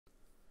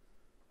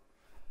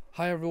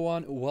Hi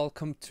everyone,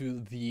 welcome to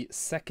the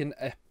second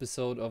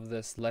episode of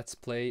this Let's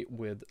Play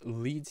with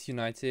Leeds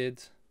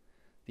United,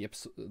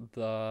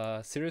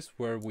 the series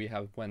where we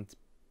have went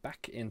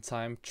back in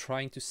time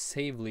trying to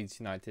save Leeds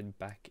United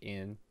back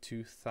in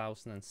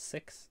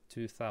 2006,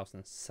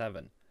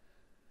 2007.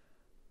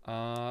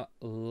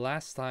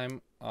 Last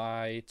time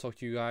I talked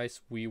to you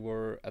guys, we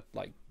were at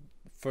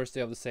first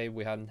day of the save,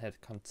 we hadn't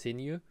hit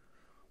continue.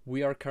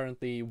 We are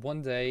currently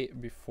one day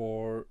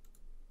before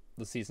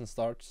the season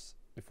starts,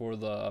 before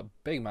the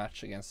big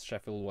match against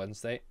Sheffield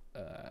Wednesday,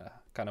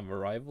 kind of a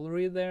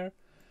rivalry there.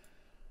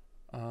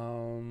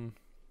 But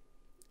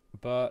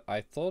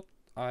I thought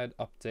I'd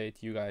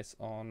update you guys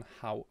on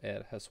how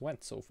it has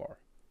went so far.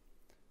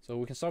 So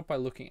we can start by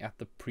looking at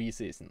the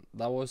preseason.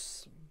 That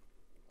was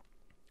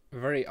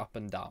very up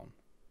and down.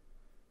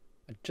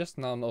 I just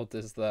now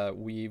noticed that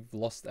we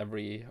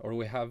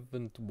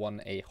haven't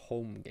won a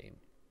home game.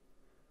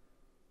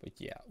 But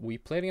yeah, we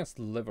played against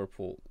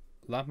Liverpool.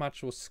 That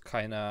match was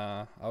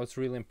I was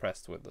really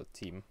impressed with the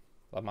team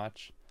that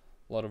match.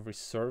 A lot of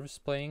reserves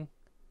playing.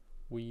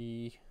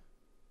 We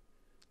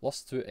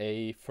lost to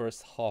a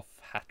first half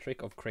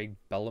hat-trick of Craig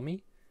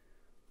Bellamy,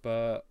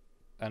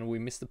 and we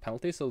missed the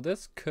penalty, so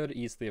this could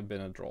easily have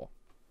been a draw.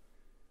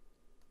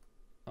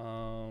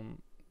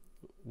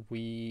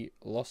 We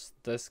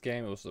lost this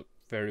game. It was a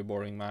very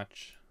boring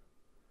match.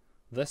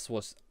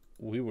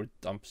 We were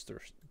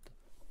dumpsters.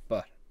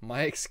 But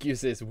my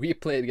excuse is we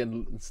played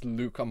against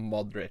Luka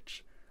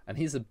Modric, and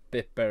he's a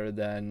bit better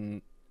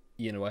than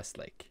Ian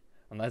Westlake.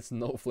 And that's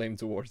no flame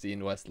towards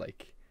Ian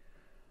Westlake.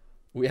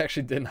 We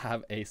actually didn't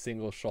have a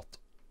single shot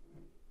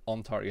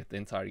on target the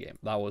entire game.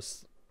 That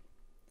was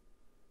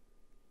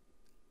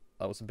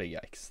a big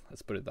yikes.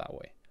 Let's put it that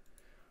way.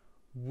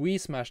 We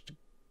smashed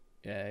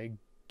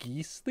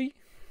Geesley.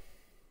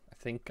 I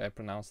think I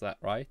pronounced that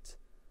right.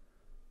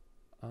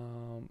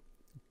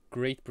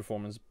 Great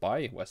performance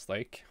by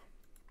Westlake.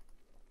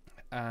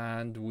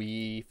 And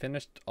we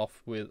finished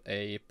off with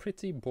a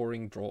pretty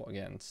boring draw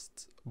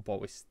against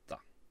Boavista.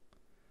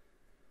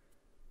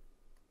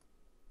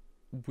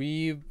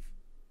 We've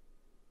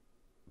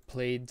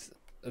played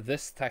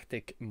this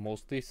tactic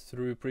mostly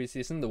through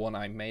preseason, the one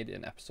I made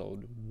in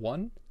episode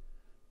 1.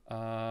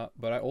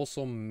 But I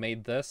also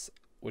made this,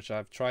 which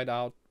I've tried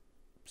out.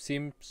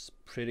 Seems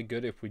pretty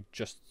good if we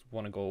just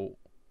want to go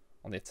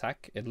on the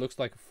attack. It looks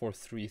like a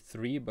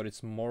 4-3-3, but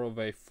it's more of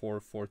a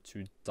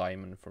 4-4-2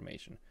 diamond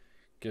formation.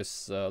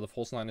 Because the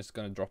false line is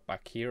going to drop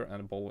back here,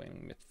 and the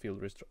bowling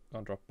midfielder is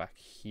going to drop back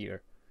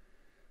here.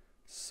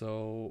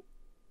 So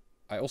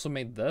I also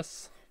made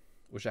this,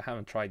 which I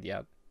haven't tried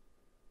yet.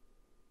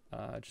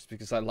 Just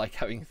because I like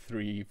having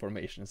 3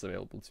 formations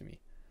available to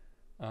me.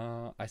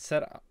 I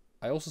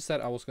also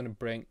said I was going to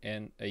bring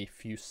in a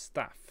few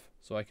staff,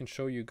 so I can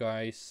show you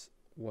guys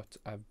what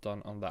I've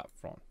done on that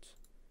front.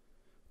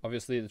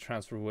 Obviously the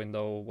transfer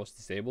window was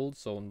disabled,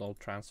 so no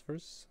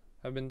transfers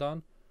have been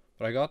done.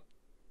 But I got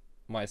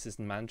my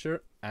assistant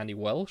manager, Andy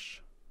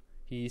Welsh.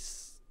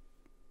 He's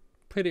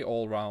pretty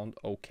all-round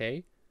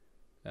okay.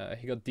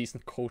 He got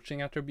decent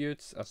coaching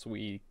attributes, as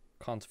we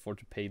can't afford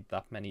to pay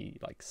that many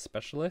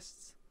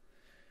specialists.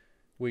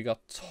 We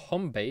got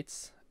Tom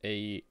Bates,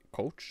 a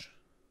coach.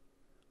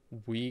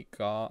 We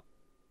got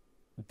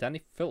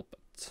Danny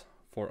Philpott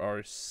for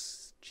our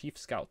chief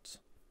scout.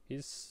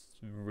 He's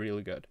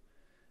really good.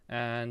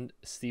 And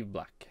Steve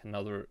Black,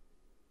 another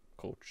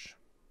coach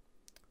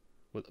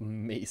with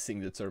amazing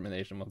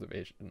determination,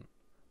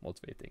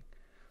 motivating.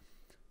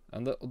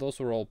 And those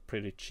were all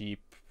pretty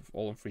cheap,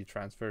 all on free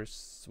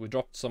transfers. We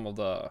dropped some of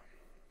the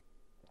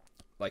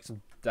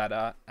some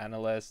data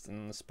analysts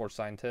and sports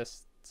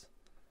scientists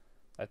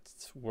that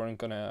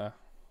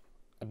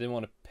I didn't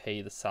want to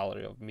pay the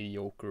salary of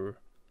mediocre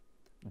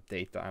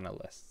data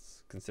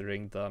analysts,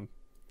 considering the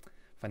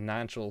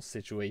financial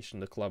situation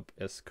the club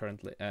is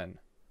currently in,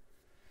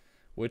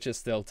 which is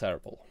still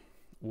terrible.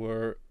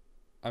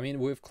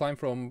 We've climbed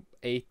from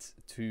 8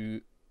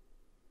 to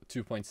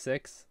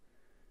 2.6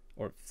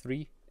 or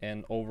 3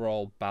 in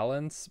overall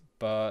balance,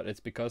 but it's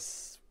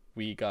because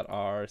we got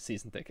our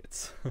season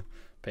tickets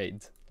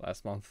paid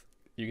last month.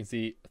 You can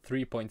see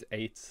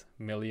 3.8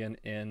 million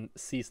in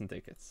season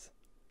tickets.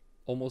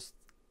 Almost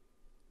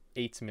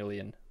 8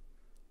 million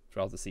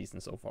throughout the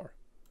season so far.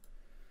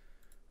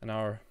 And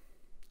our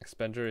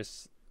expenditure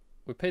is,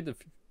 we paid a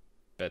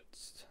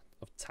bit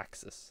of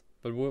taxes,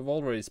 but we've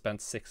already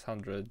spent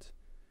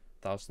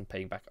 600,000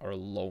 paying back our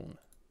loan,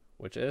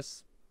 which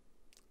is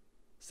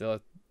still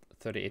at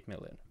 38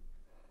 million.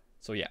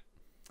 So yeah,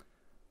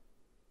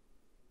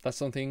 that's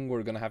something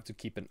we're gonna have to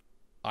keep an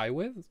eye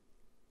with.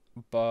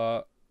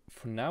 But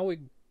for now, we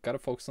gotta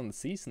focus on the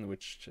season,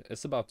 which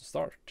is about to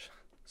start.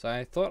 So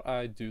I thought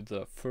I'd do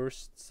the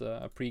first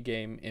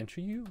pre-game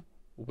interview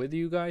with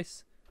you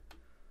guys.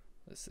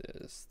 This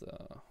is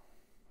the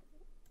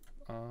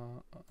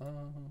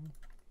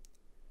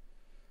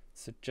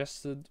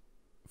suggested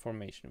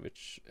formation,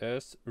 which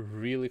is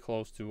really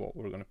close to what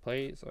we're gonna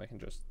play, so I can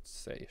just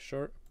say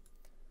sure.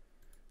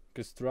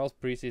 Because throughout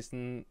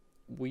preseason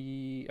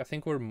I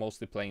think we're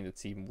mostly playing the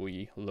team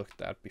we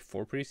looked at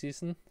before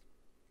preseason.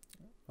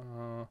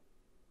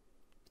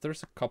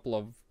 There's a couple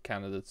of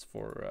candidates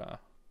for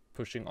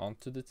pushing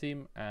onto the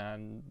team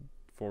and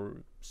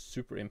for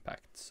super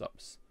impact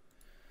subs.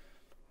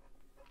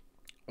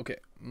 Okay,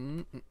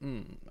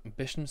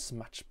 ambitions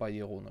matched by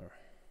the owner.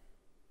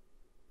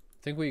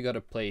 I think we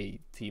gotta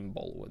play team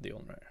ball with the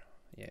owner.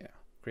 Yeah,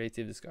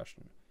 creative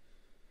discussion.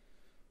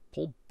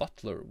 Paul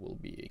Butler will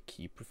be a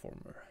key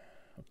performer,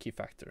 a key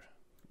factor.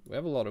 We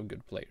have a lot of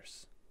good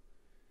players.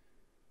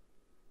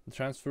 The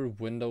transfer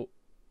window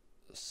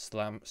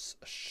slams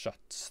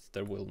shut.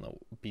 There will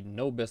be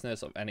no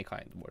business of any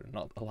kind. We're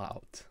not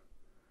allowed.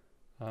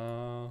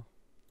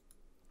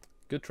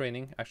 Good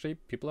training. Actually,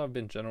 people have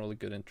been generally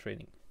good in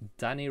training.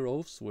 Danny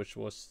Rose, which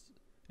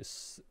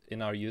is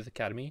in our youth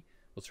academy,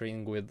 was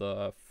training with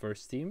the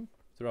first team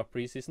throughout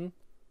preseason.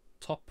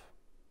 Top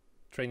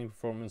training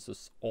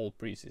performances all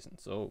preseason,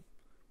 so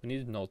we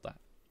need to note that.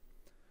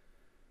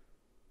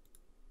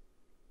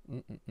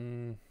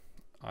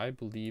 I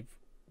believe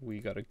we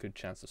got a good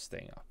chance of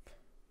staying up.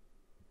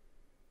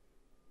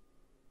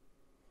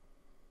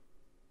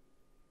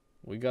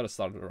 We gotta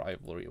start a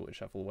rivalry with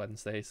Sheffield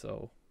Wednesday,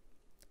 so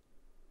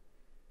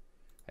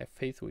I have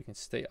faith we can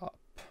stay up.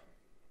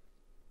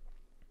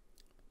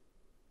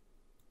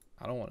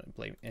 I don't want to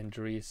blame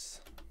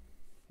injuries.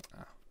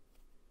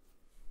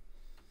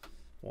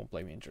 Won't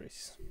blame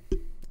injuries.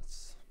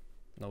 That's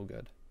no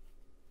good.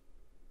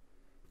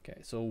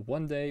 Okay, so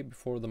one day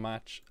before the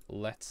match,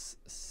 let's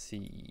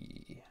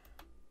see.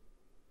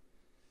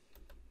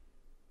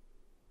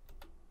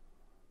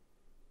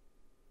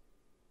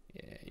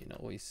 Yeah, you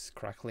know, he's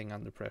crackling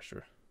under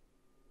pressure.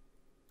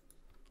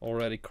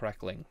 Already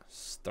crackling.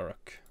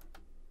 Sturrock.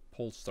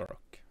 Paul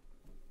Sturrock.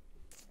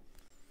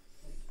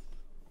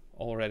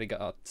 Already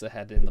got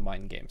ahead in the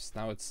mind games.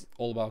 Now it's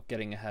all about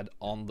getting ahead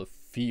on the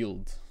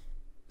field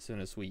as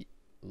soon as we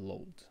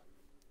load.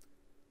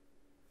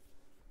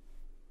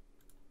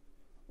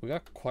 We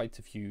got quite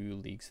a few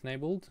leagues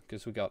enabled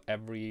because we got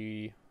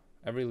every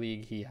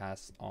league he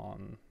has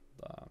on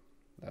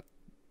that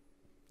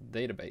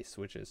database,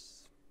 which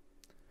is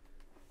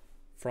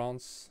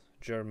France,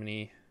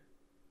 Germany,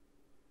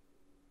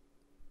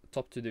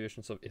 top two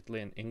divisions of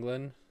Italy and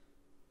England,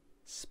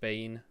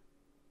 Spain,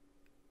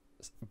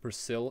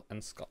 Brazil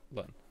and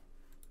Scotland.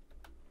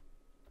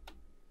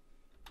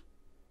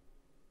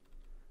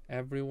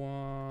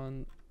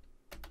 Everyone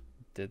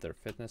did their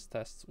fitness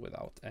tests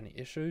without any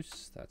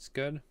issues. That's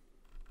good.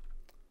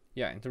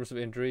 Yeah, in terms of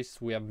injuries,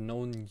 we have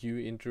no new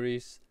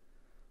injuries.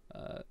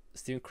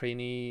 Stephen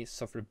Craney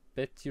suffered a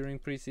bit during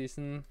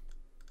preseason.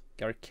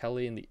 Gary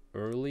Kelly in the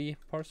early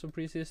parts of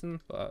preseason,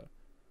 but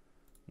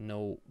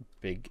no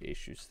big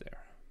issues there.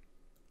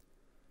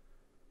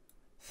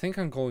 I think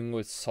I'm going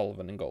with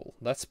Sullivan in goal.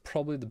 That's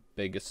probably the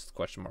biggest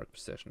question mark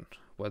position.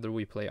 Whether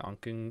we play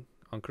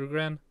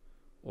Ankergren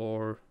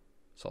or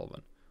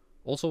Sullivan.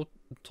 Also,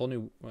 Tony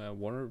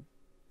Warner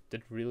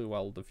did really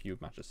well the few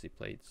matches he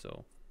played,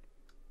 so...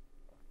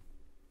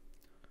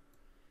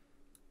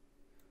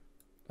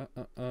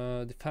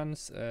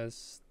 defense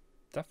is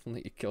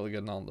definitely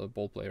Killigan on the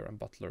ball player and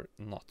Butler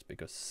not,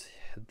 because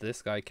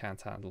this guy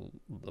can't handle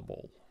the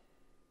ball.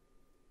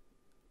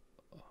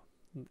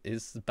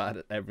 Is bad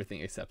at everything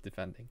except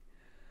defending.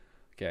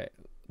 Okay,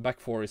 back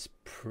four is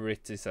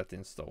pretty set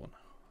in stone.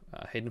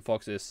 Hayden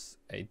Fox is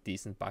a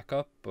decent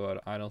backup,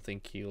 but I don't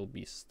think he'll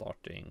be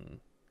starting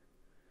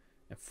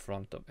in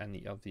front of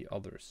any of the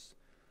others.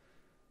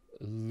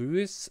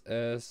 Lewis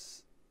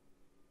is...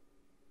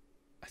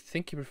 I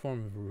think he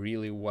performed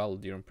really well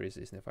during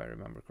preseason, if I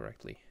remember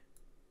correctly.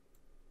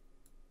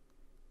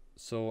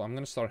 So I'm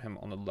going to start him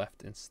on the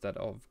left instead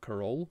of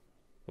Carroll,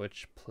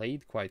 which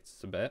played quite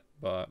a bit,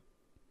 but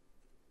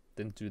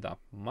didn't do that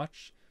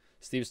much.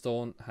 Steve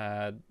Stone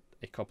had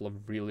a couple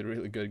of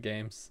really good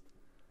games.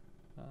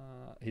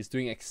 He's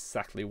doing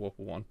exactly what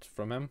we want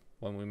from him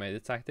when we made the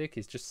tactic.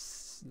 He's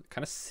just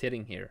kind of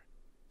sitting here,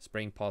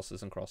 spraying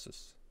passes and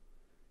crosses.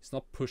 He's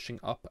not pushing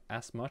up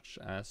as much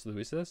as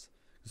Lewis is.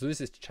 So this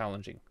is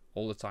challenging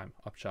all the time,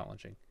 up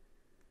challenging.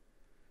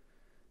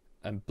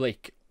 And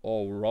Blake,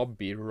 oh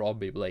Robbie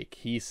Blake,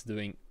 he's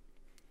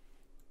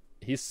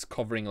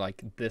covering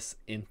like this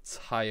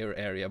entire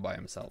area by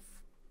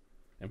himself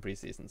in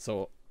preseason.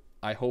 So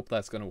I hope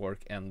that's gonna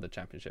work in the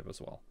championship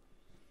as well.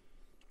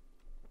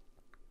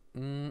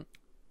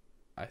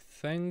 I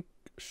think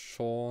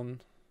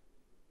Sean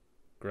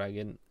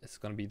Gregan is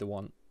gonna be the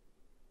one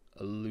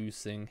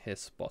losing his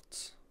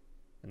spot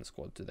in the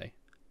squad today.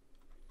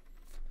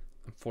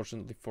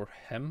 Unfortunately for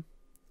him,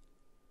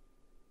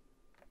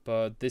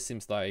 but this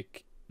seems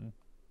like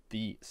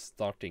the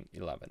starting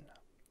 11.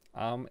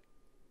 I'm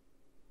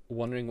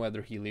wondering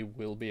whether Healy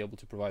will be able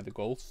to provide the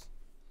goals.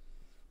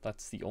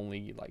 That's the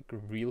only like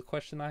real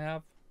question I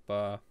have,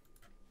 but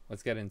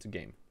let's get into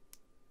game.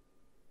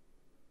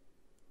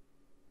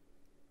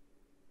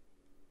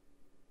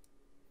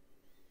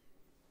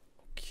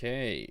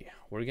 Okay,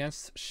 we're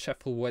against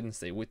Sheffield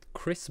Wednesday with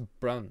Chris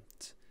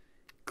Brunt,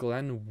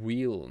 Glenn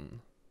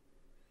Whelan,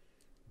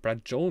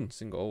 Brad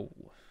Jones in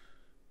goal.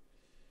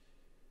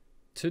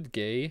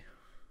 Tudgay.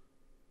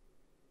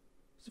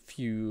 There's a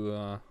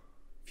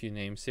few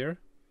names here.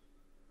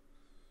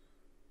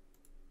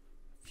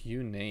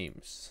 Few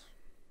names.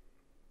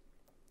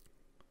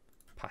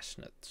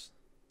 Passionate.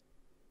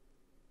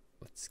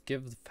 Let's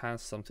give the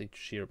fans something to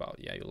cheer about.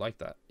 Yeah, you like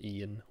that.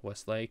 Ian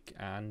Westlake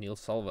and Neil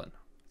Sullivan.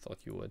 Thought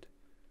you would.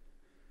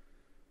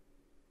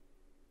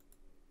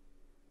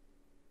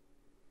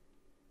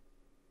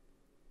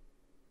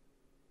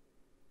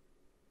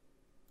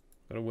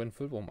 Gotta win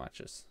football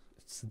matches.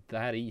 It's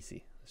that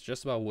easy. It's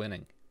just about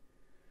winning.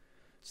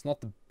 It's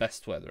not the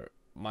best weather.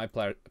 My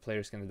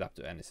players can adapt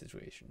to any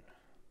situation.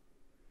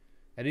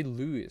 Eddie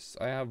Lewis.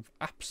 I have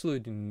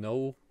absolutely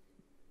no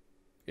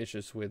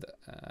issues with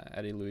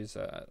Eddie Lewis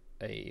at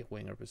a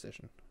winger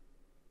position.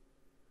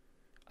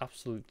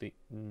 Absolutely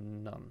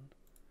none.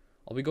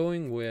 I'll be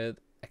going with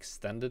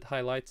extended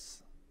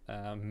highlights.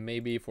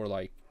 Maybe for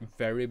like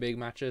very big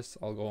matches,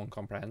 I'll go on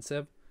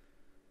comprehensive.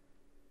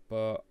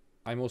 But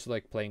I mostly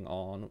like playing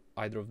on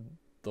either of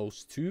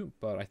those two.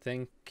 But I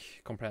think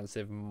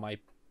comprehensive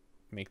might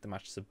make the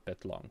matches a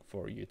bit long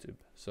for YouTube.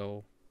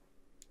 So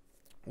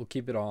we'll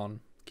keep it on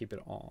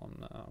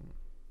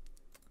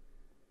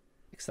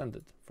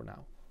extended for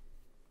now.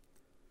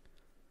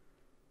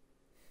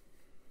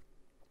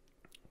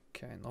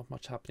 Okay, not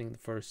much happening in the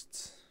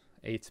first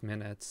 8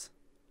 minutes.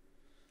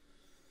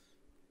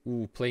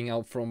 Ooh, playing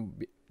out from...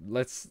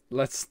 Let's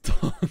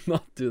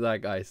not do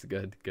that, guys.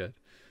 Good.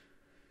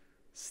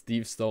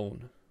 Steve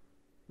Stone.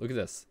 Look at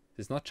this.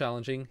 He's not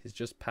challenging. He's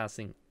just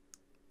passing.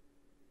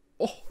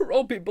 Oh,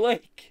 Robbie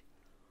Blake.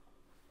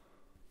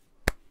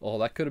 Oh,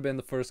 that could have been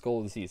the first goal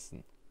of the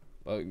season.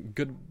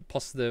 Good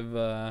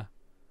positive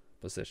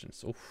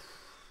positions. Oof.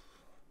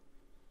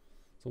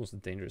 It's almost a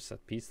dangerous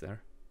set piece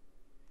there.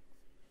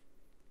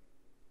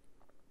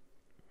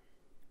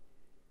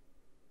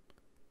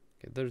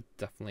 Okay, they're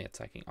definitely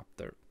attacking up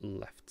their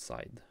left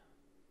side.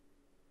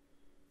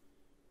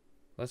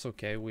 That's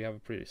okay, we have a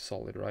pretty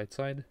solid right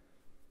side.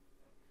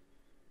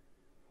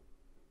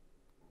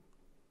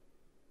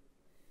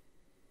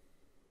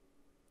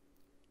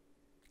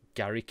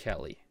 Gary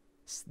Kelly,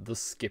 the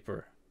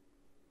skipper,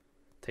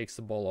 takes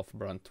the ball off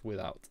Brunt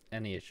without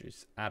any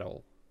issues at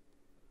all.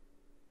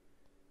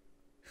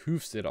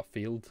 Hoofs it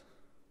upfield.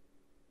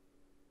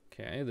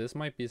 Okay, this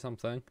might be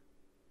something.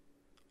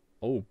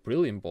 Oh,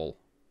 brilliant ball.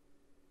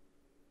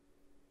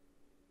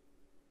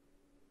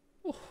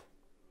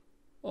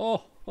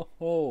 Oh.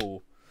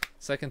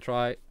 Second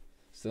try,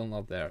 still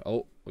not there.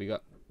 Oh, we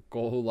got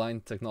goal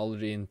line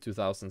technology in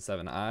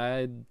 2007.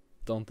 I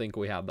don't think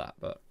we had that,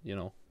 but you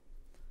know.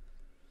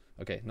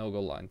 Okay, no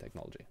goal line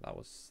technology.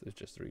 It's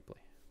just a replay.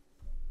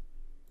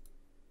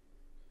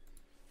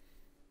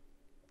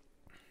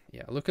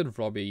 Yeah, look at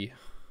Robbie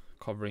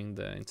covering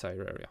the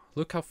entire area.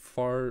 Look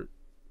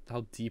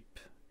how deep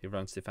he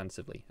runs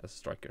defensively as a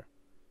striker.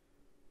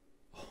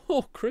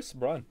 Oh, Chris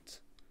Brunt.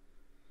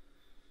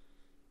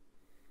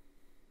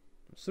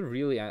 So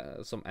really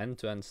some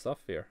end-to-end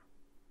stuff here.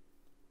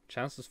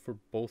 Chances for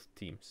both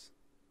teams.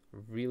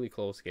 Really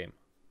close game.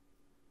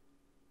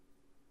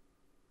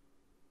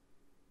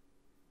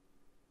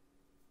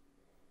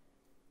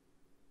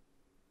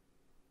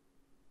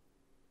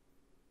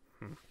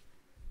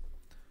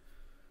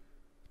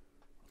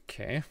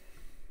 Okay.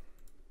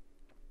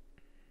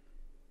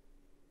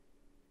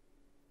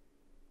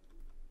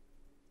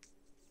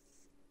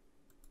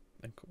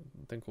 I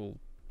think we'll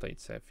play it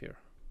safe here.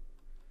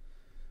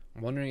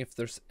 I'm wondering if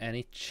there's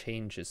any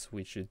changes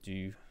we should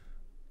do.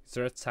 Is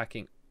there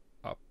attacking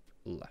up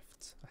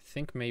left? I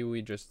think maybe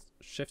we just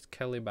shift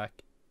Kelly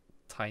back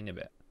a tiny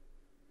bit.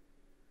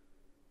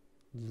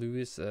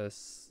 Lewis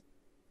is...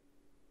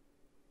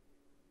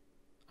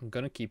 I'm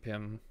gonna keep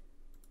him...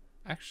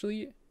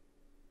 Actually,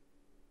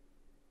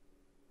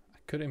 I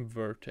could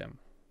invert him.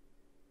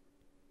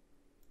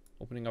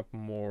 Opening up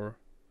more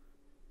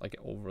like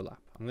an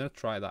overlap. I'm gonna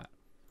try that.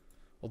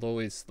 Although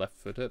he's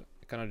left-footed,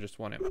 I kind of just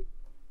want him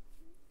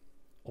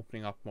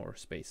opening up more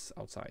space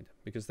outside,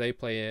 because they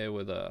play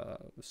with a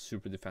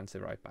super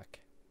defensive right back.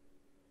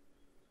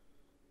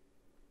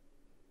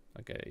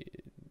 Like a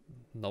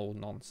no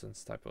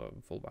nonsense type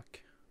of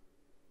fullback.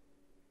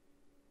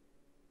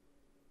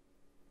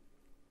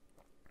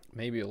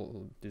 Maybe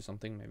it'll do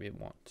something, maybe it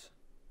won't.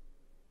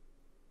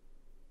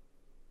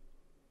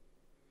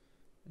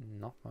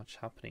 Not much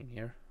happening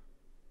here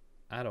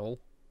at all.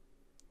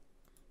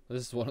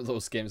 This is one of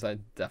those games I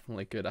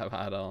definitely could have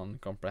had on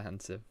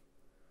comprehensive.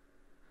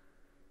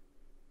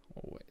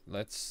 Oh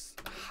wait,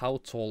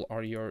 how tall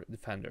are your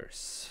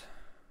defenders?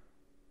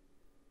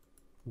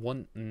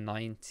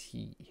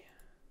 190.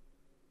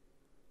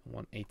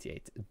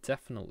 188.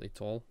 Definitely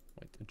tall.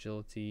 Wait,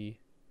 agility,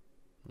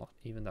 not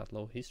even that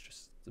low. He's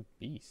just a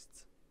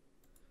beast.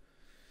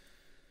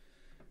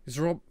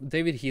 Because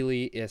David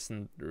Healy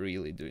isn't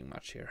really doing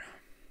much here.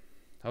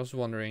 I was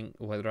wondering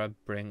whether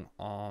I'd bring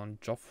on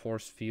Geoff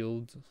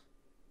Horsfield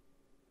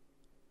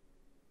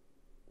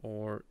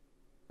or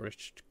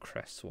Rich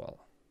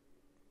Cresswell.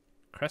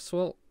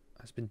 Cresswell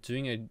has been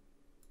doing a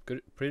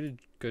pretty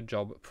good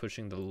job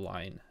pushing the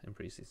line in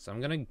preseason. So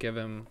I'm gonna give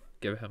him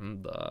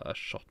the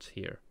shot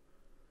here.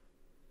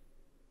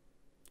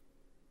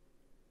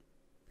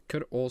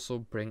 Could also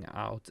bring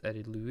out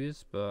Eddie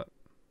Lewis, but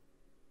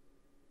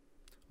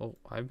oh,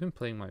 I've been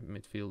playing my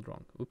midfield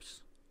wrong.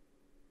 Oops.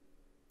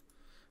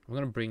 I'm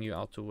gonna bring you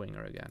out to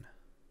winger again,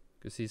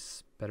 because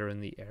he's better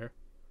in the air.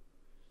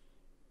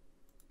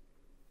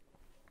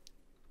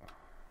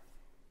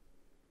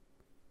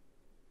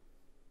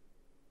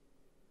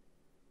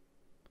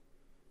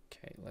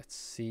 Okay, let's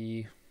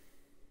see.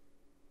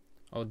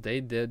 Oh, they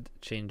did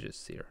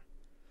changes here.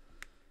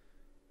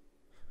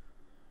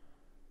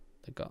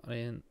 They got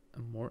in a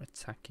more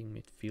attacking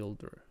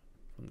midfielder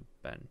from the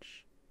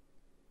bench.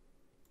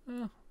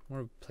 More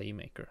of a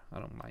playmaker. I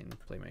don't mind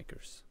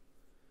playmakers.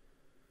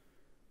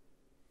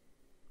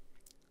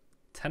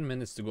 10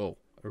 minutes to go.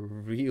 A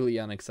really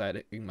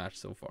unexciting match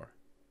so far.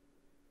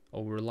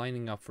 Oh, we're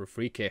lining up for a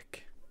free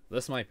kick.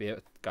 This might be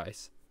it,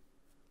 guys.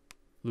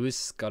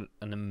 Lewis got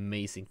an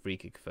amazing free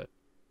kick foot.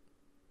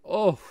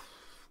 Oh,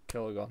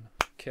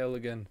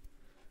 Killigan.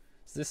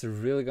 Is this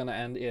really gonna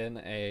end in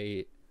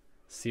a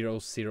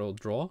 0-0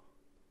 draw?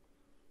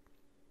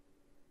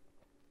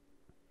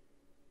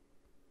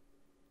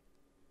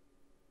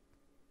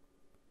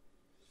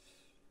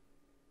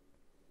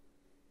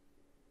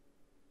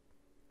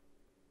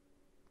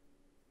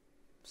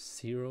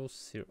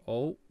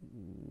 Oh,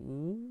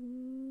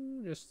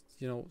 just,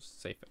 you know,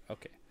 safe it.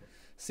 Okay.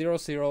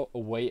 0-0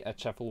 away at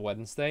Sheffield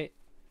Wednesday.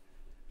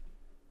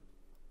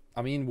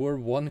 I mean, we're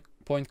 1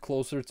 point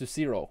closer to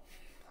 0.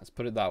 Let's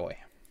put it that way.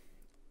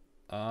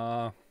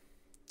 I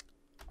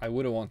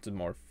would have wanted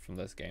more from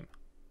this game.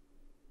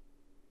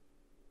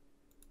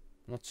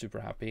 Not super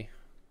happy.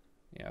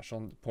 Yeah,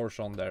 poor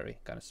Sean Derry,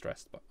 kind of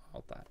stressed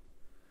about that.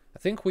 I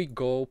think we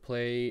go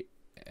play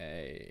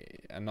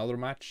another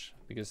match,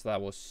 because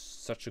that was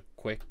such a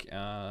quick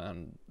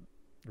and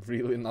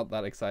really not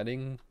that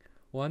exciting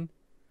one.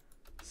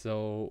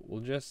 So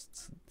we'll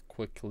just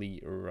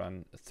quickly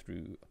run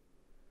through.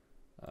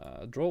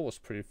 Draw was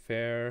pretty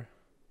fair.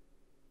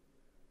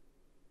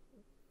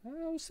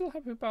 I was still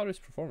happy about his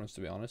performance,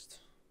 to be honest.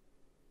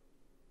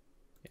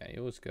 Yeah,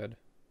 it was good.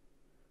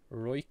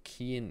 Roy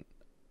Keane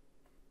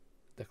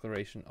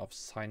declaration of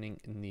signing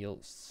Neil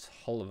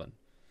Sullivan.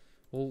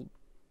 We'll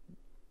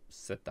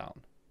sit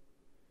down.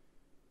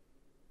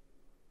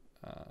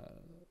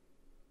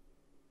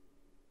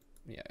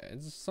 Yeah,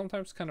 it's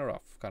sometimes kind of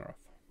rough.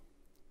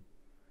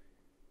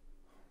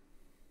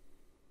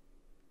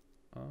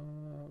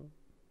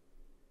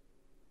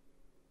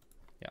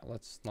 Yeah,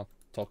 let's not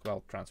talk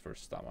about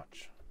transfers that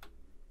much.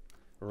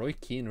 Roy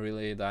Keane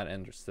really that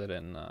interested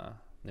in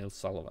Neil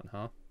Sullivan,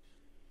 huh?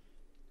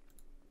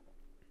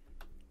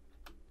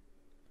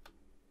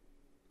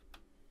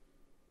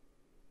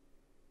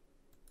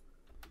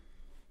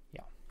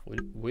 Yeah,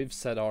 we've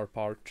said our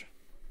part.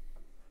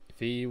 If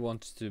he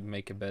wants to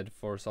make a bid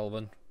for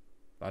Sullivan,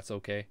 that's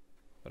okay.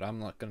 But I'm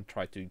not gonna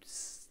try to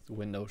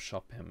window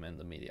shop him in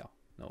the media.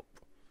 Nope.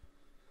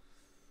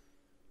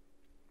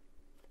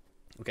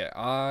 Okay,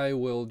 I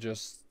will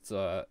just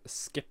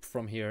skip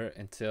from here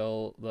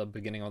until the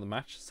beginning of the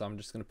match. So I'm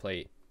just gonna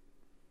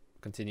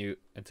continue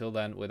until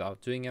then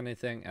without doing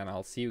anything, and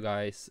I'll see you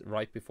guys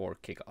right before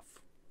kickoff.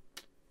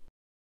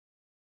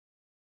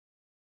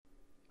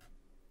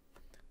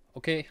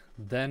 Okay,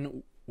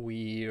 then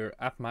we're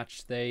at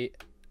match day.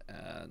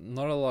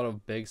 Not a lot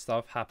of big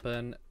stuff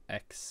happened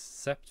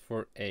except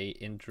for a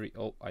injury.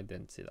 Oh, I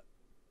didn't see that.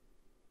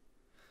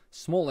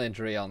 Small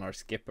injury on our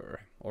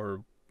skipper,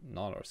 or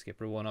not our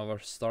skipper, one of our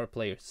star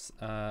players.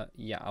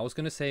 Yeah, I was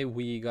gonna say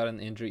we got an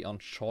injury on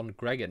Sean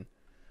Gregan,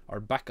 our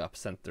backup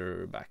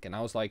center back, and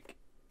I was like,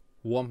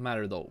 won't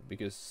matter though,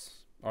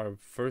 because our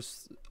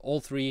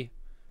all three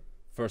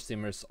first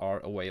teamers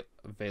are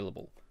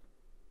available.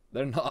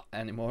 They're not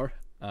anymore.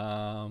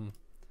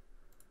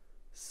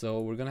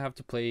 So we're gonna have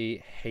to play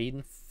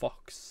Hayden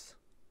Fox,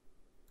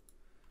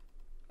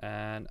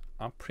 and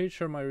I'm pretty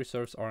sure my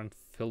reserves aren't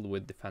filled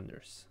with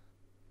defenders.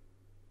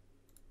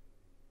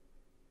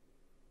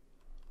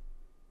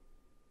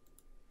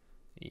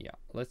 Yeah,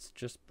 let's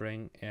just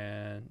bring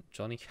in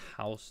Johnny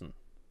Housen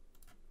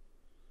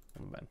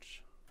on the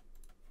bench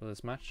for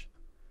this match.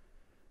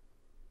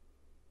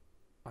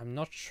 I'm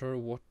not sure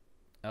what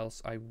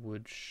else I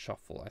would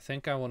shuffle. I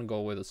think I want to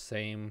go with the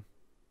same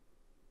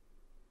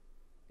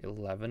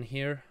 11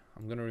 here.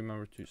 I'm gonna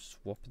remember to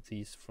swap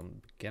these from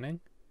the beginning.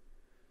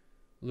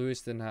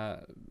 Lewis didn't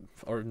have,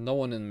 or no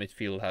one in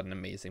midfield had an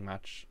amazing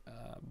match,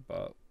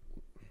 but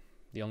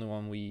the only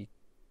one we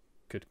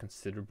could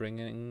consider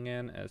bringing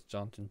in is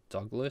Jonathan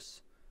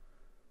Douglas.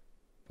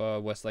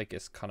 But Westlake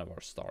is kind of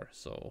our star,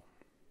 so,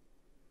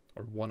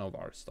 or one of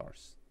our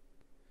stars.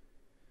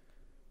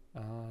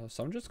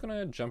 So I'm just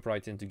gonna jump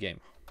right into game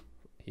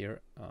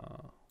here,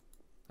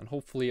 and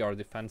hopefully our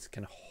defense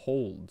can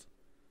hold.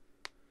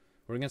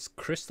 We're against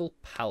Crystal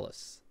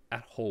Palace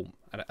at home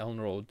at Elm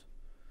Road.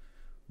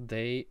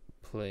 They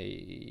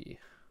play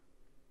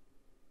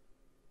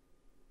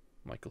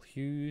Michael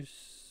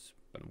Hughes,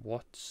 Ben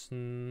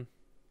Watson,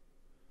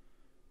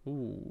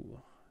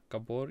 Ooh,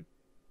 Gabor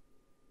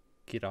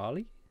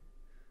Girali?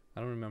 I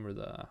don't remember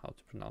how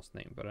to pronounce the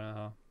name, but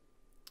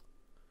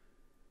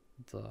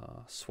the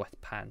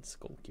sweatpants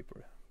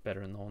goalkeeper,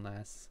 better known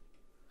as.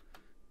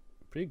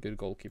 Pretty good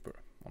goalkeeper,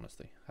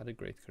 honestly. Had a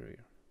great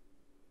career.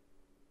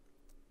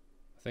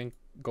 I think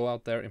go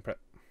out there, impress.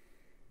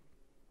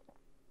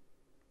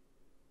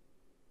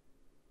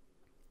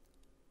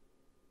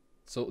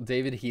 So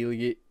David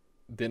Healy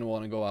didn't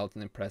want to go out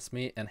and impress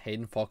me, and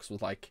Hayden Fox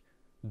was like,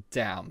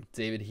 damn,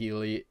 David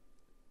Healy,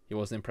 he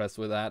wasn't impressed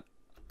with that.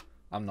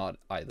 I'm not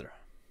either.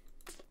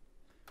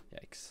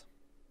 Yikes.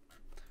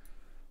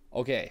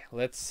 Okay,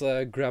 let's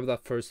grab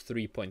that first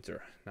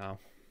 3-pointer now.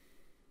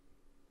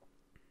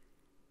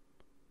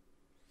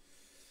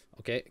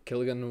 Okay,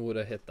 Kilgan would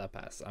have hit that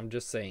pass. I'm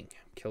just saying,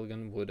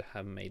 Kilgan would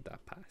have made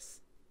that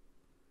pass.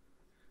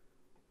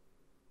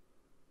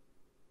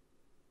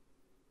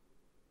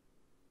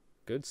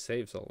 Good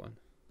save, Solon.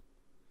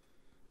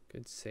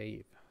 Good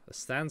save. The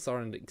stands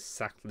aren't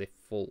exactly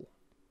full.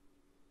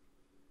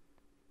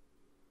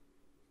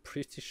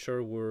 Pretty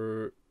sure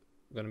we're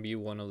gonna be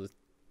one of the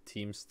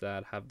teams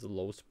that have the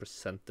lowest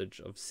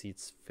percentage of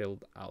seats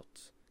filled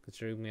out,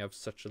 considering we have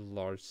such a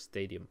large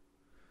stadium.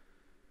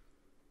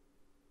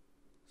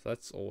 So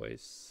that's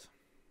always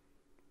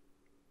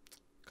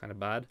kind of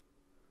bad.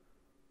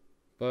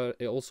 But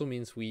it also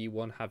means we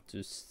won't have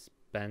to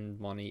spend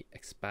money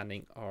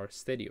expanding our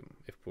stadium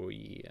if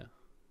we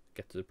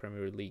get to the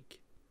Premier League.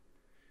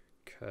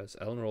 Because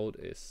Ellen Road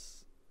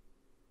is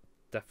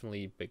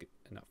definitely big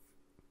enough.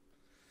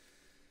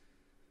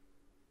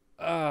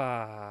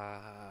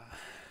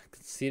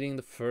 Conceding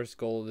the first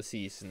goal of the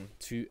season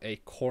to a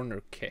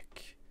corner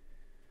kick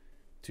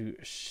to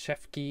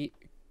Shefki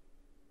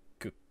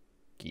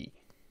Kuki.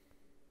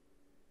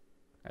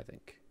 I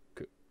think.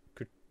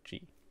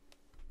 Kuki.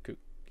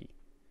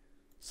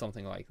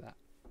 Something like that.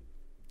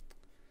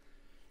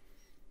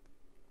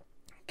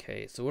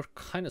 Okay, so we're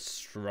kind of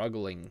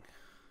struggling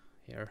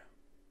here.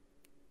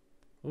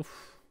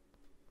 Oof.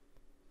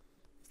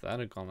 If that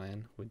had gone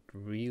in, we'd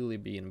really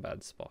be in a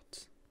bad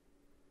spot.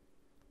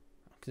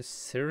 I'm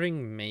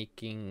considering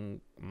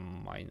making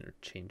minor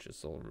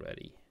changes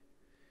already.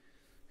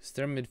 Because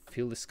their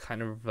midfield is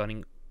kind of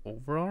running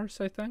over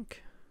ours, I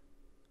think.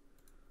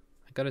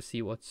 I gotta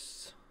see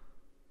what's...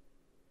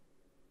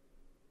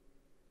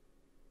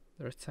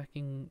 They're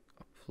attacking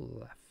up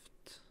left.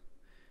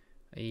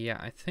 Yeah,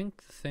 I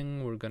think the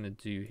thing we're gonna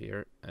do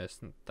here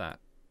isn't that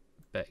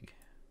big.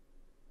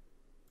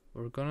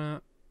 We're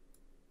gonna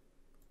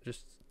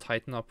just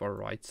tighten up our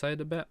right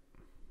side a bit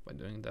by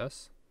doing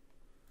this.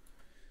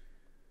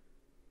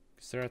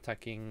 Because they're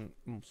attacking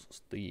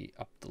mostly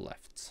up the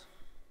left.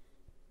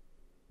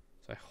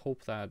 So I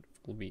hope that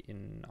will be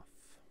enough.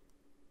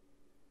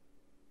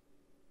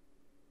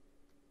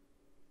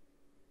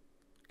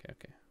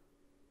 Okay.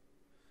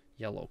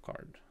 Yellow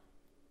card.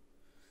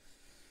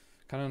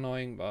 Kind of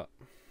annoying, but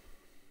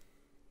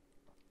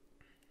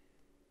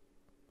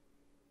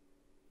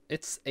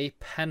it's a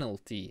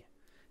penalty.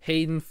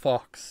 Hayden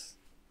Fox.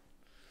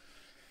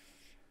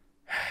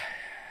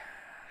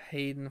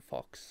 Hayden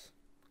Fox.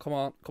 Come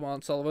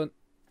on, Sullivan.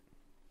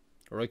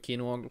 Roy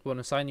Keane won't want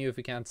to sign you if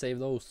you can't save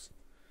those.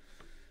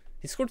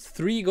 He scored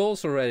 3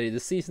 goals already. The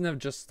season have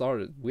just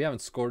started. We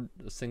haven't scored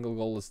a single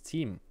goal as a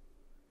team.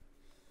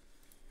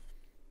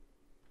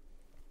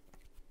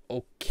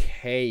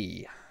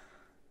 Okay.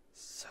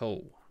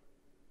 So.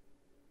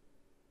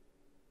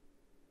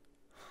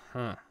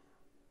 Huh.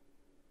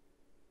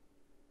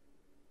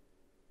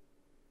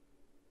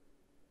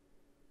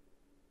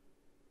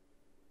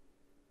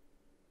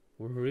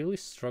 We're really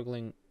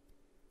struggling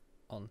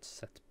on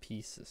set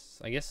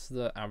pieces. I guess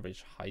the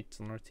average height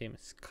on our team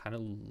is kind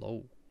of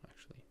low,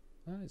 actually.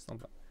 It's not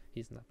bad.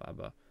 He's not bad,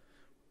 but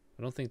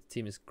I don't think the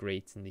team is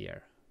great in the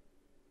air.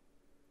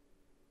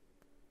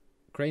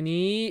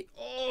 Craney!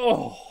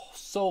 Oh,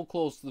 so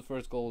close to the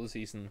first goal of the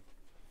season.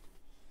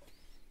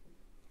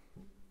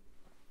 I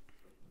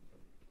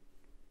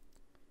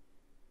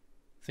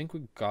think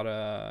we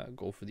gotta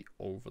go for the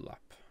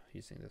overlap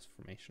using this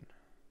formation.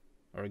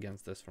 Or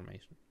against this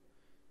formation.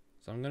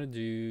 So I'm gonna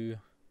do...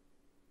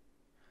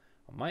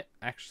 I might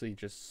actually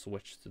just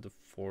switch to the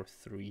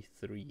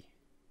 4-3-3.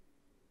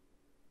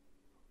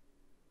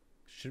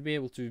 Should be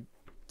able to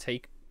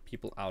take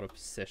people out of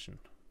position.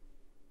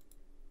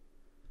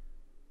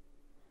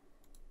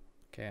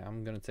 Okay,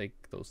 I'm gonna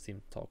take those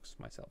team talks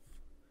myself.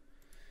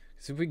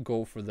 Because if we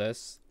go for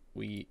this,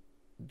 we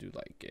do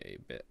like a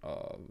bit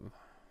of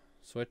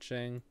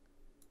switching.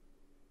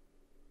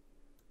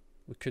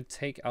 We could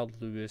take out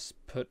Lewis,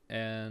 put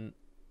in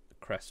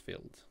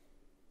Cressfield.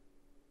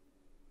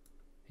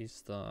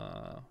 He's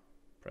the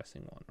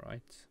pressing one,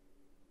 right?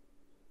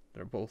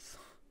 They're both.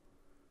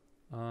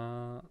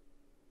 I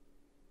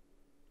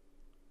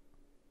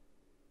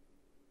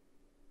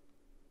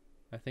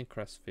think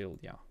Cressfield,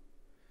 yeah.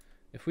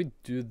 If we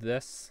do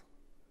this,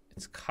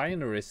 it's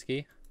kind of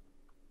risky,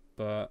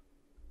 but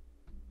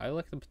I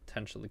like the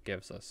potential it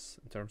gives us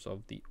in terms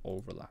of the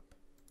overlap.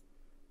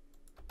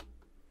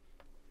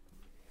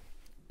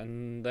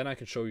 And then I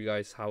can show you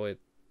guys how it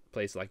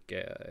plays like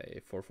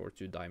a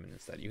 4-4-2 diamond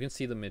instead. You can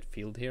see the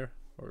midfield here,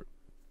 or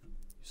you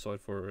saw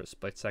it for a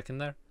split second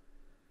there.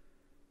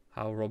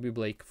 How Robbie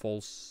Blake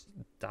falls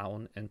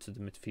down into the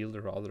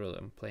midfield rather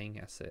than playing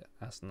as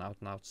an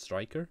out-and-out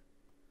striker.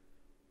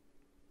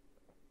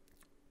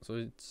 So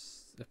it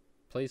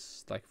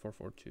plays like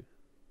 4-4-2,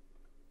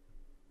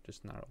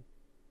 just narrow.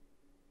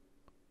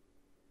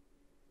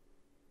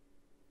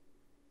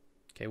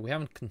 Okay, we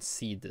haven't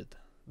conceded.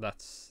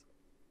 That's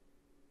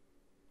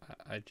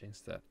I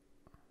changed that.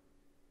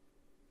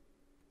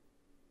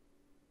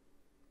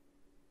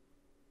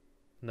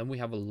 And then we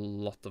have a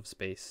lot of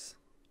space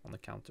on the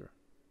counter.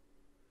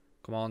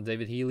 Come on,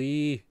 David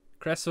Healy.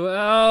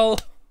 Cresswell!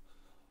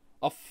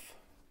 Off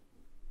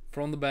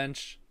from the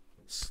bench.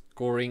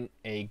 Scoring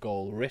a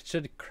goal.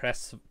 Richard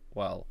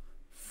Cresswell.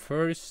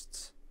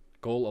 First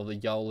goal of the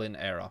Yowlin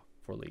era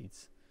for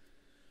Leeds.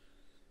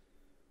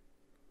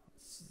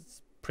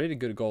 It's a pretty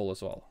good goal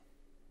as well.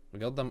 We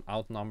got them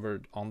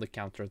outnumbered on the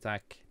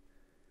counter-attack.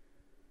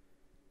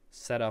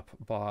 Set up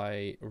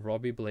by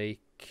Robbie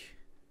Blake.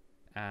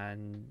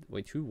 And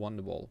wait, who won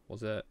the ball?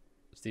 Was it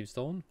Steve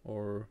Stone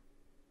or...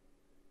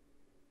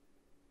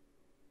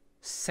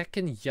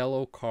 Second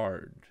yellow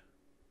card.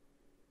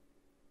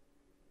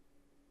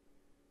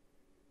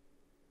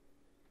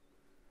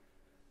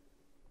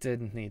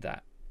 Didn't need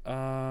that.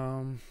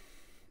 I'm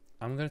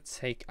gonna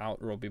take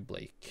out Robbie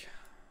Blake.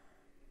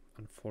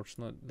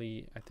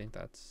 Unfortunately, I think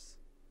that's...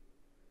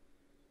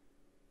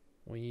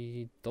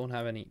 We don't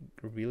have any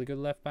really good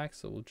left backs,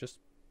 so we'll just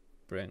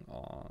bring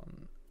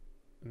on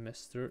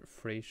Mr.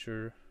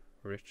 Fraser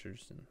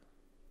Richardson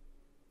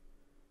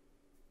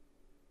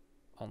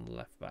on the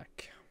left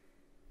back.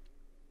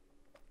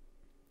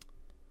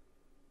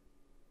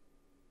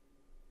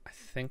 I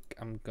think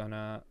I'm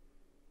gonna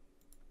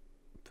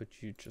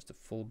put you just a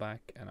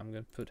fullback, and I'm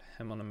gonna put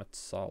him on a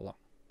Metsala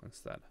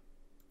instead.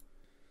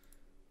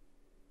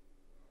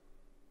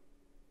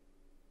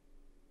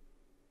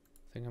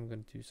 I think I'm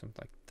gonna do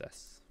something like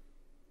this.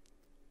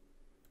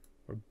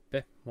 We're a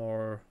bit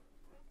more...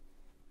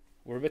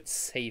 We're a bit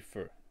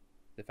safer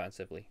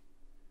defensively.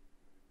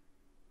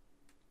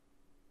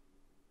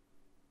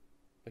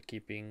 By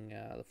keeping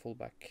the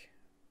fullback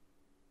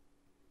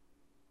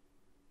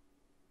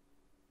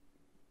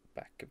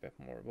back a bit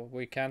more. But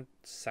we can't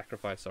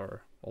sacrifice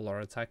all our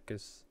attack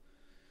because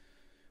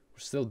we're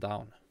still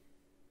down.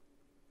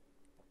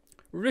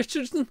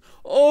 Richardson!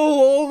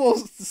 Oh,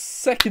 almost the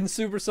second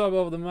super sub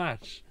of the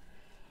match.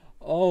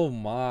 Oh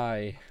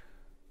my.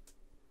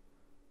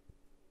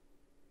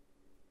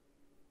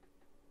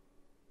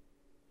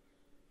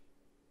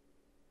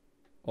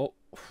 Oh,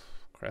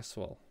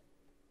 Cresswell.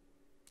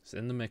 It's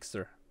in the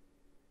mixer.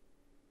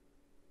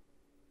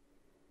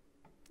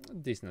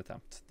 Decent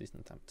attempt.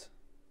 Decent attempt.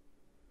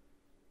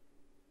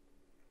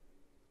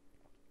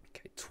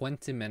 Okay,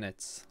 20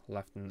 minutes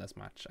left in this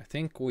match. I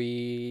think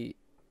we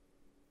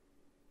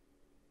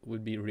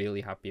would be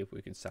really happy if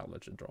we could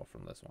salvage a draw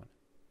from this one.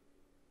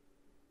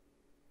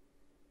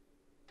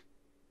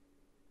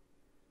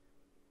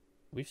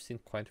 We've seen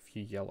quite a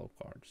few yellow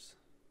cards.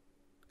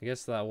 I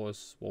guess that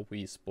was what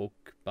we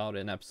spoke about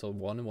in episode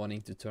 1,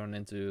 wanting to turn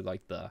into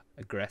like the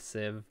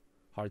aggressive,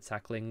 hard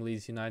tackling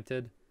Leeds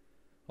United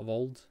of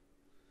old.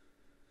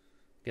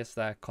 I guess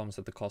that comes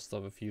at the cost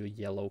of a few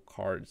yellow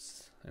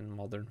cards in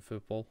modern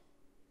football.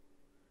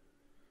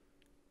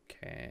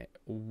 Okay,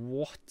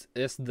 what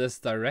is this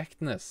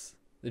directness?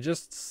 They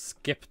just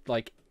skipped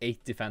like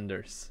 8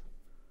 defenders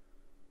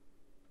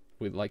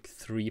with like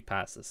 3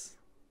 passes.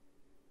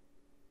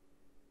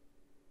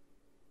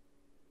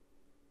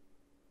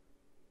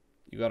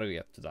 You gotta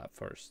get to that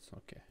first.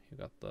 Okay, you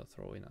got the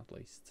throw in at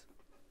least.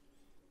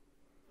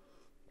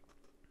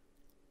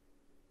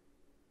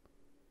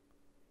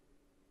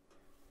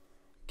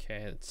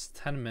 Okay, it's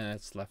 10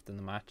 minutes left in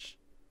the match.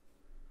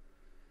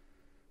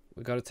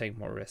 We gotta take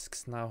more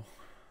risks now.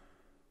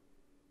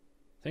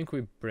 I think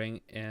we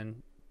bring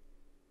in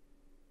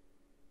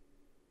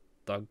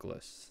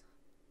Douglas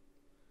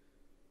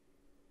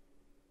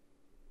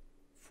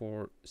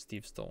for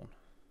Steve Stone.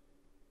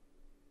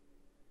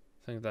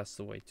 I think that's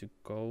the way to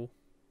go.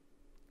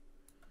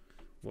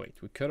 Wait,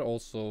 we could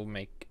also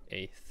make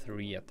a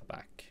 3 at the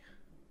back.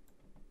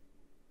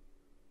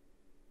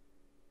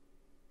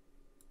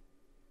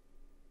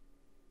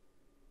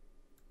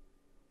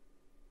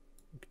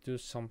 We could do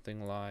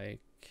something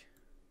like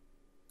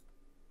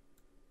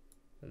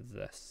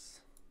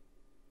this.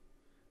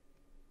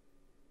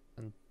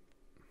 And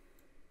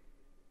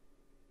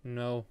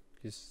no,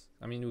 because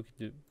I mean we could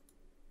do...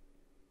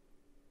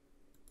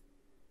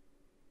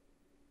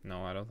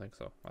 No, I don't think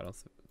so. I don't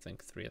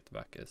think 3 at the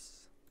back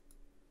is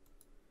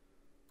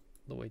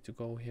the way to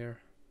go here.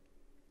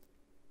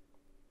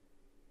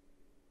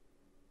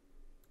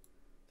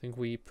 I think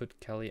we put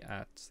Kelly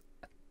at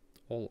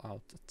all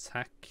out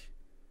attack.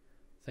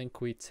 I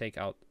think we take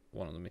out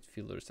one of the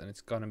midfielders, and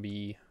it's gonna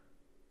be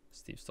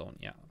Steve Stone.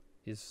 Yeah,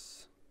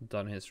 he's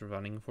done his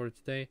running for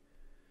today.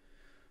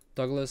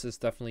 Douglas is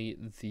definitely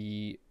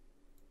the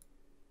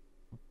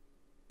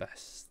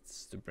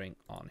best to bring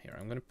on here?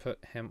 I'm gonna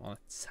put him on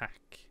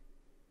attack.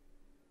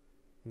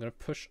 I'm gonna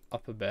push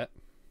up a bit.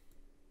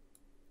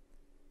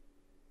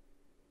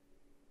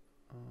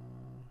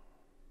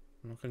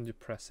 I'm not gonna do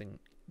pressing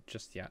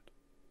just yet.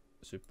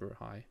 Super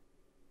high.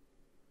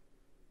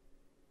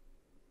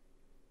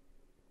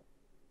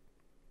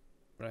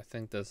 But I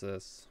think this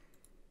is...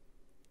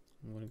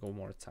 I'm gonna go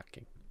more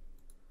attacking.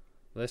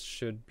 This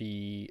should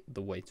be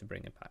the way to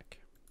bring it back.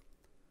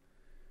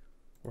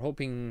 We're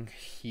hoping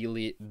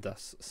Healy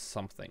does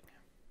something.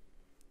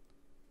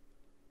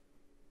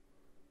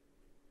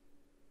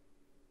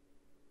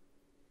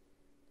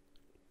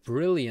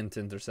 Brilliant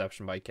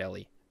interception by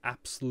Kelly.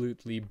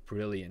 Absolutely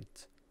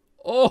brilliant.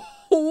 Oh,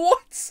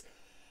 what?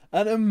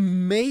 An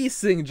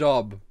amazing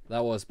job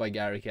that was by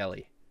Gary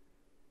Kelly.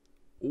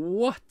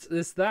 What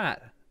is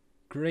that?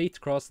 Great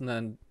cross and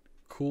then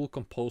cool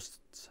composed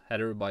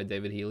header by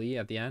David Healy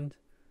at the end.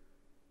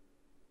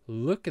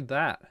 Look at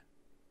that.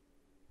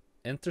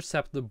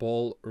 Intercept the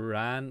ball,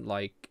 ran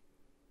like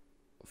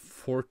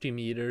 40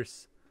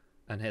 meters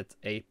and hit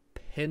a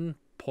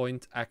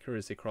pinpoint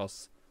accuracy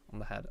cross on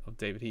the head of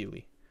David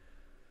Healy.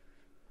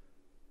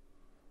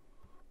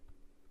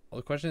 Well,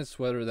 the question is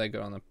whether they're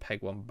going to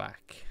peg one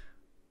back.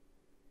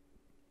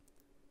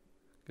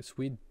 Because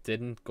we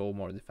didn't go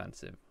more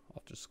defensive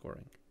after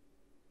scoring.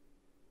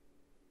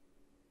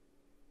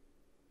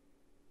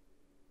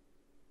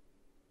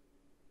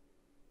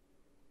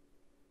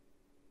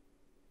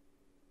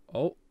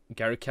 Oh,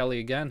 Gary Kelly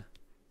again.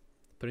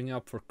 Putting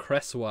up for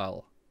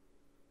Cresswell.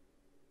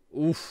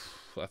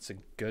 Oof, that's a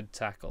good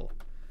tackle.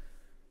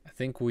 I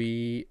think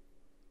we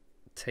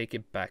take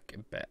it back a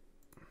bit.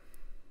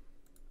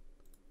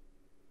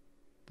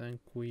 I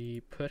think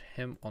we put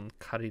him on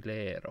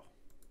Carrilero.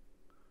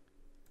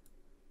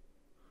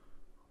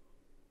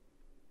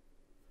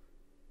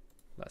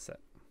 That's it.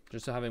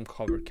 Just to have him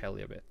cover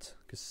Kelly a bit.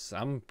 Because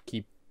I'm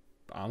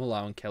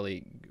allowing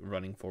Kelly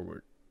running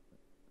forward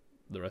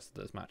the rest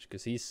of this match.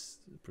 Because he's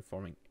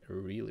performing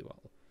really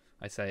well.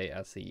 I say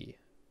as he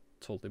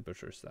totally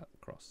butchers that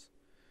cross.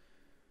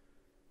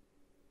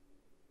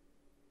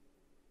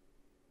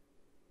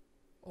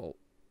 Oh,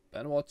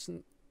 Ben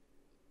Watson.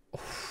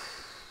 Oh,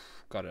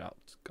 got it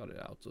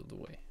out of the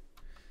way.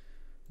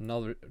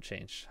 Another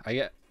change. I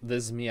get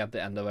this is me at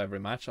the end of every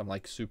match. I'm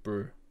like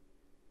super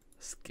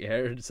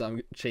scared, so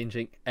I'm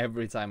changing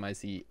every time I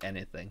see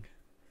anything.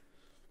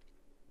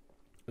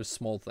 There's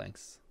small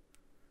things.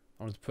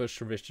 I want to push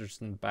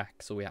Richardson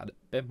back so we had a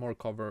bit more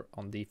cover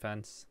on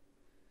defense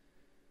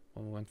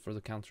when we went for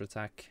the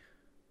counter-attack.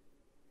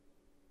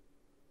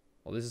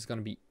 Well, this is going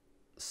to be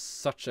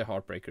such a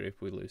heartbreaker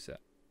if we lose it.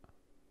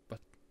 But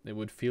it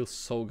would feel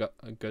so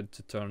good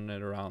to turn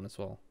it around as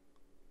well.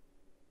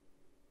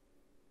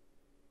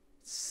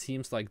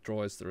 Seems like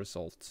draw is the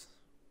result.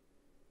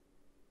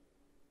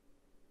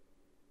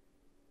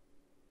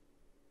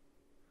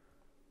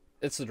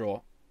 It's a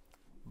draw,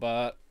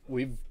 but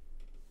we've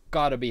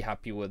got to be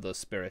happy with the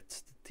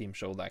spirit the team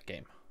showed that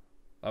game.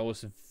 That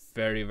was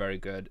very, very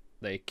good.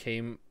 They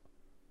came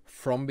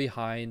from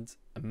behind,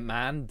 a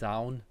man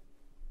down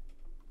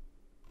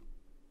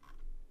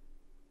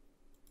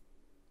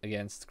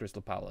against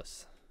Crystal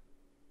Palace.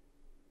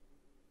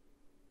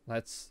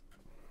 Let's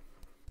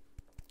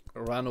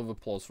a round of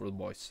applause for the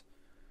boys.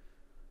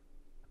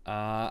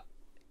 Yeah,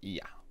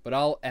 but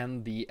I'll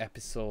end the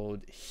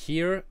episode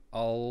here.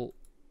 I'll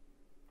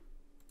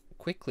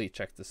quickly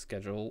check the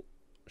schedule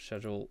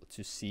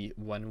to see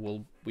when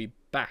we'll be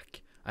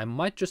back. I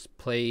might just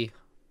play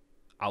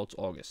out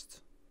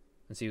August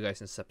and see you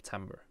guys in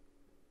September.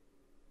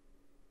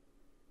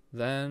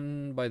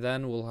 Then by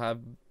then we'll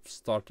have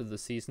started the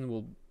season.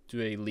 We'll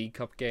do a League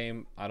Cup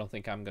game. I don't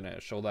think I'm gonna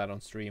show that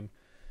on stream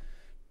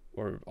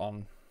or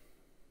on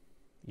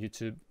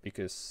YouTube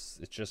because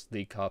it's just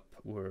League Cup.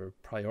 We're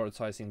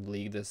prioritizing the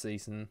league this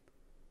season.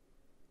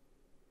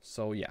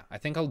 So yeah, I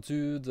think I'll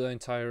do the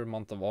entire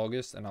month of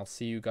August and I'll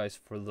see you guys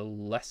for the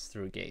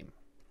Leicester game.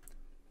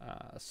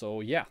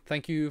 So yeah,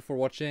 thank you for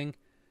watching.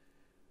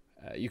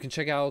 You can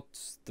check out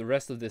the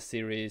rest of this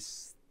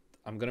series.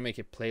 I'm gonna make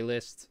a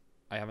playlist.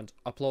 I haven't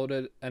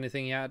uploaded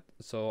anything yet,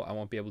 so I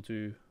won't be able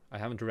to. I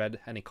haven't read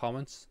any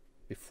comments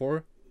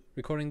before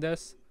recording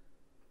this,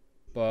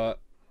 but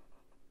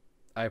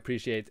I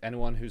appreciate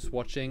anyone who's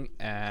watching,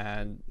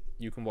 and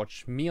you can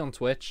watch me on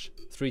Twitch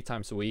 3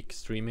 times a week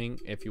streaming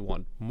if you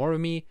want more of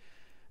me.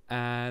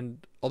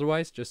 And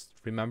otherwise, just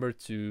remember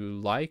to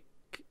like,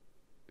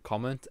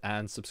 comment,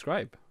 and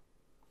subscribe.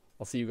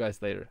 I'll see you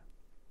guys later.